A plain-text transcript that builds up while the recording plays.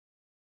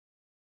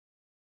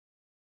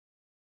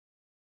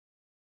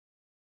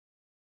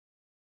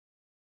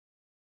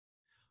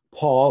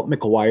Paul,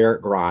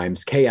 McGuire,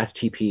 Grimes,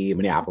 KSTP,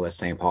 Minneapolis,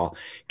 St. Paul,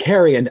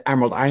 Carey, and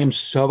Emerald. I am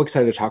so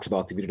excited to talk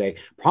about with you today.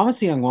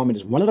 Promising Young Woman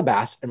is one of the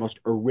best and most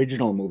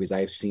original movies I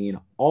have seen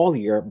all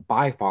year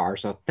by far.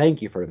 So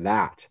thank you for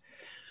that.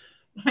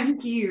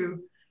 Thank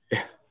you.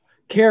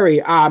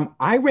 Carey,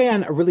 I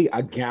ran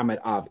a gamut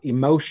of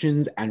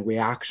emotions and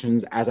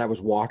reactions as I was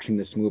watching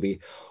this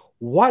movie.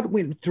 What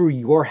went through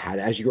your head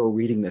as you were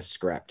reading this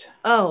script?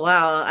 Oh,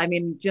 wow. I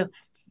mean,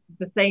 just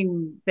the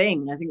same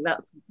thing. I think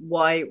that's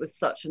why it was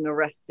such an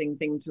arresting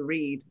thing to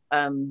read,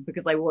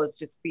 because I was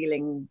just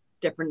feeling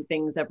different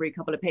things every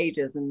couple of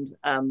pages. And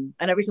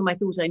every time I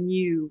thought I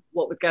knew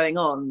what was going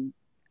on,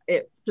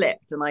 it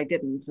flipped and I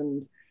didn't.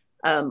 And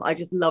I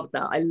just loved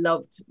that. I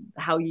loved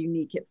how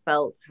unique it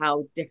felt,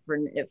 how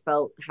different it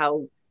felt,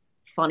 how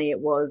funny it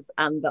was,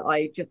 and that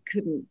I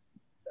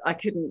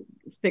couldn't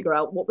figure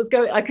out what was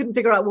going. I couldn't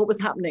figure out what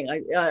was happening.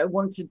 I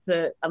wanted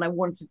to, and I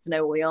wanted to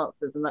know all the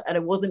answers, and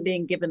it wasn't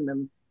being given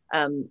them.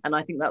 And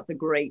I think that's a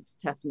great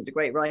testament to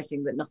great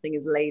writing, that nothing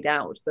is laid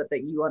out, but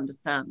that you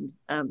understand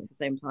at the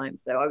same time.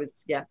 So I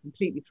was,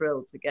 completely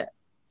thrilled to get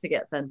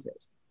sent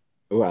it.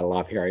 Oh, I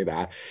love hearing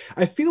that.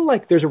 I feel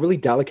like there's a really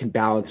delicate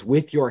balance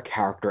with your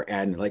character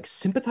and like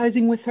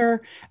sympathizing with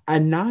her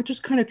and not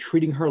just kind of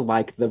treating her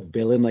like the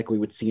villain like we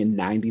would see in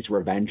 90s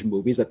revenge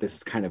movies that this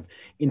is kind of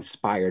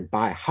inspired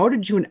by. How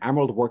did you and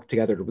Emerald work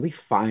together to really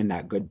find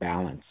that good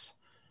balance?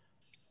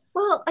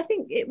 Well, I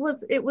think it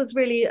was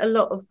really a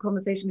lot of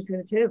conversation between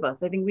the two of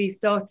us. I think we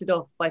started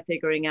off by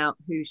figuring out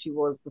who she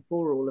was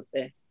before all of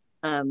this,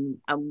 and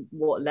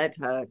what led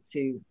her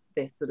to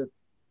this sort of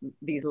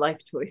these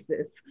life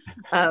choices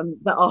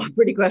that are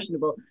pretty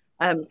questionable.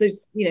 So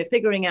just,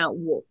 figuring out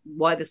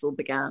why this all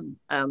began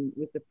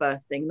was the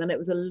first thing. And then it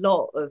was a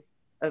lot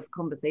of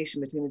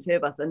conversation between the two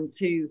of us, and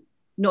to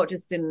not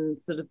just in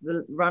sort of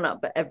the run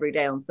up, but every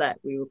day on set,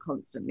 we were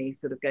constantly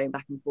sort of going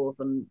back and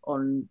forth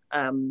on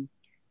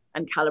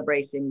and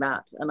calibrating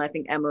that. And I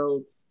think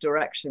Emerald's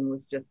direction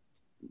was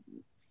just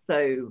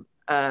so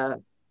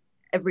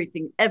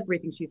everything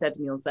she said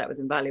to me on set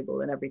was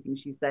invaluable, and everything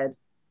she said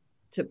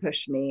to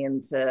push me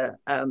and to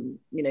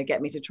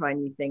get me to try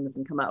new things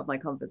and come out of my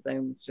comfort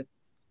zone was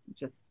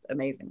just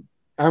amazing.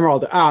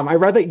 Emerald, I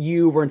read that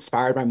you were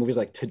inspired by movies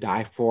like To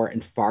Die For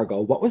and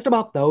Fargo. What was it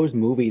about those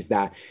movies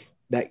that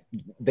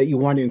you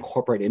wanted to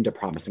incorporate into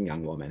Promising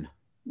Young Woman?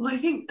 Well,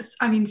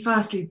 I mean,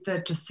 firstly,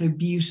 they're just so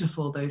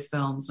beautiful, those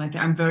films. And I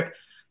think I'm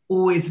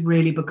always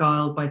really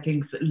beguiled by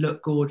things that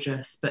look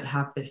gorgeous, but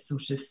have this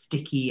sort of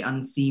sticky,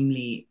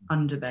 unseemly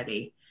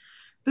underbelly.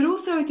 But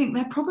also, I think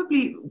they're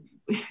probably,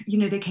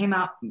 they came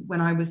out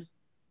when I was,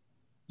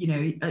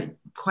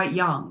 quite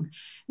young.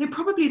 They're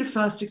probably the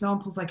first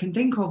examples I can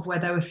think of where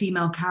there were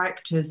female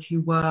characters who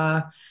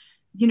were,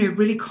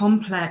 really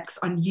complex,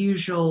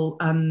 unusual,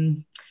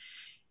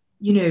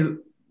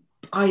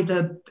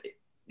 either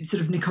sort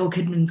of Nicole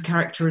Kidman's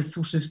character as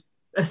sort of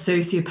a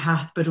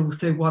sociopath, but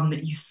also one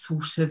that you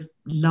sort of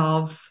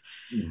love.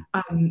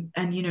 And,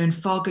 in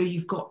Fargo,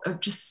 you've got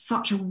just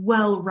such a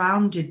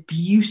well-rounded,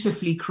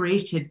 beautifully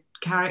created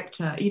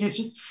character.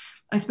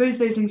 I suppose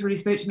those things really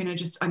spoke to me,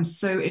 and I'm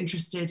so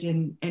interested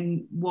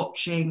in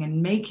watching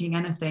and making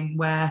anything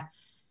where,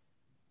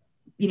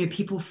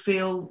 people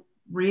feel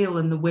real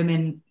and the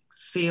women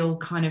feel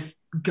kind of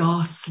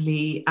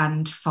ghastly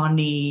and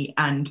funny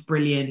and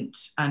brilliant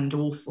and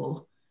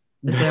awful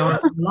as they are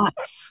in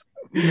life.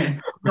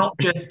 Not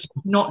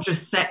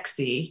just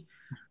sexy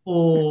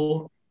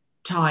or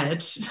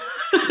tired.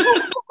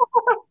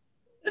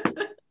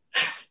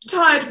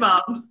 Tired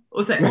mum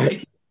or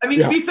sexy. I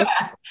mean, to be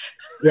fair.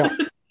 Yeah.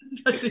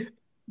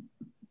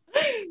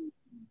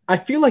 I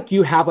feel like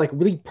you have like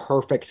really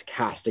perfect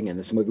casting in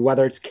this movie,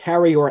 whether it's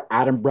Carey or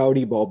Adam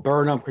Brody, Bo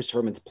Burnham, Chris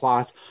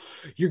Mintz-Plasse.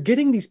 You're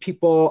getting these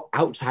people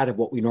outside of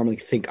what we normally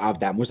think of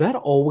them. Was that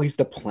always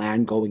the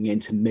plan going in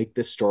to make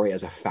this story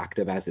as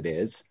effective as it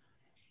is?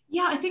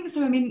 Yeah, I think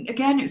so. I mean,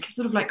 again, it's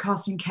sort of like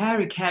casting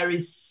Carey.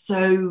 Carey's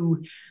so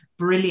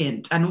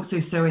brilliant and also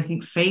so, I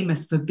think,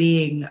 famous for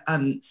being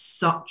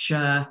such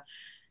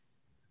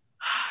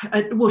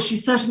well,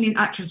 she's certainly an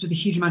actress with a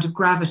huge amount of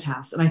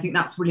gravitas, and I think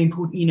that's really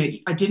important.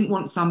 I didn't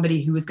want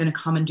somebody who was going to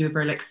come and do a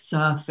very like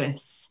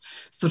surface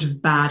sort of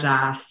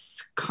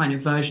badass kind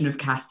of version of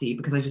Cassie,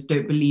 because I just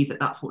don't believe that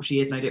that's what she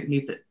is, and I don't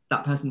believe that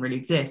that person really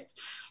exists.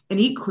 And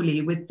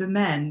equally with the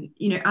men,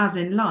 as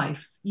in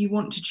life, you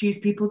want to choose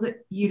people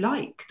that you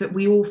like, that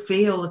we all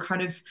feel a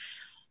kind of,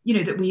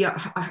 that we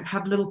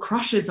have little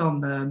crushes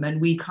on them and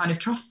we kind of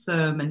trust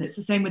them. And it's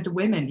the same with the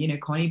women,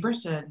 Connie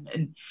Britton.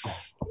 And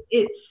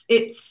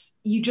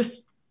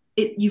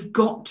you've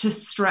got to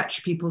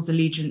stretch people's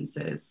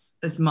allegiances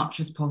as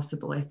much as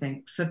possible, I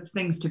think, for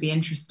things to be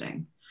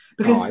interesting.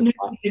 Because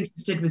nobody's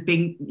interested with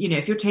being,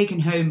 if you're taken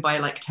home by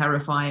like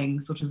terrifying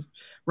sort of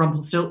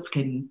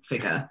Rumpelstiltskin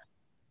figure,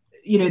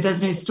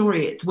 there's no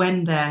story. It's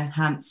when they're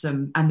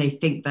handsome and they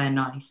think they're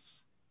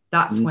nice.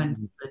 That's when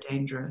people are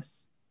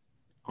dangerous.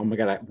 Oh my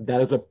God,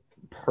 that is a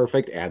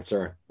perfect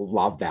answer.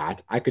 Love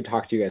that. I could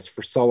talk to you guys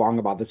for so long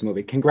about this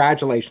movie.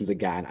 Congratulations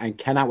again. I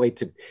cannot wait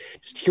to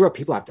just hear what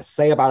people have to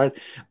say about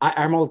it.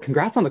 Emerald,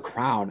 congrats on The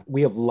Crown.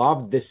 We have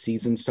loved this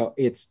season, so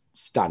it's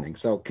stunning.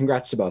 So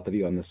congrats to both of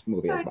you on this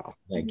movie as well.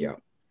 Thank you.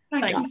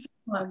 Thank Yeah. you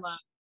so much.